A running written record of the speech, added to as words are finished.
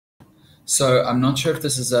So I'm not sure if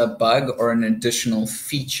this is a bug or an additional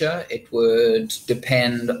feature. It would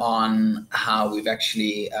depend on how we've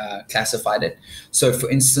actually classified it. So for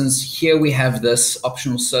instance, here we have this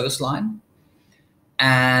optional service line.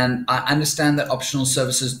 And I understand that optional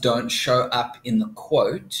services don't show up in the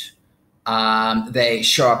quote. They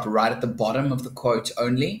show up right at the bottom of the quote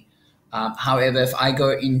only. However, if I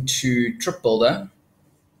go into Trip Builder,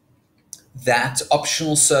 that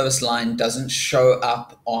optional service line doesn't show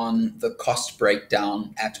up on the cost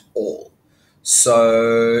breakdown at all.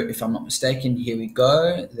 So if I'm not mistaken, here we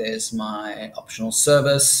go. There's my optional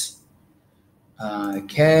service.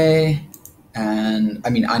 Okay. And I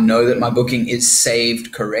mean, I know that my booking is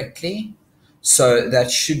saved correctly. So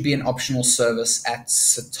that should be an optional service at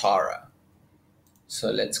Satara.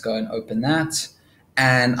 So let's go and open that.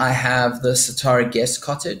 And I have the Satara Guest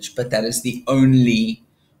Cottage, but that is the only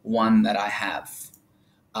one that I have.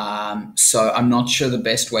 So I'm not sure the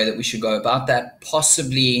best way that we should go about that,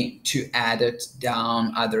 possibly to add it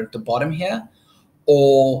down either at the bottom here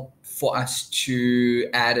or for us to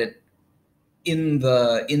add it in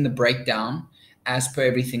the breakdown as per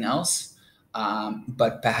everything else.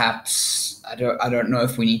 But perhaps I don't know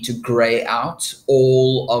if we need to gray out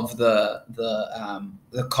all of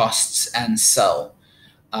the costs and sell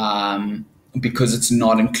because it's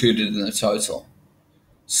not included in the total.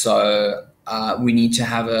 So we need to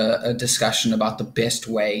have a discussion about the best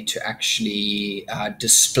way to actually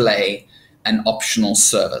display an optional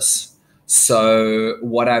service. So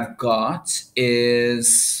what I've got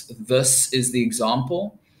is, this is the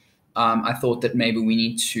example. I thought that maybe we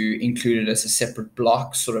need to include it as a separate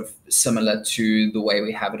block, sort of similar to the way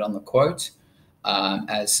we have it on the quote,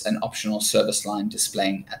 as an optional service line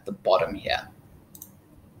displaying at the bottom here.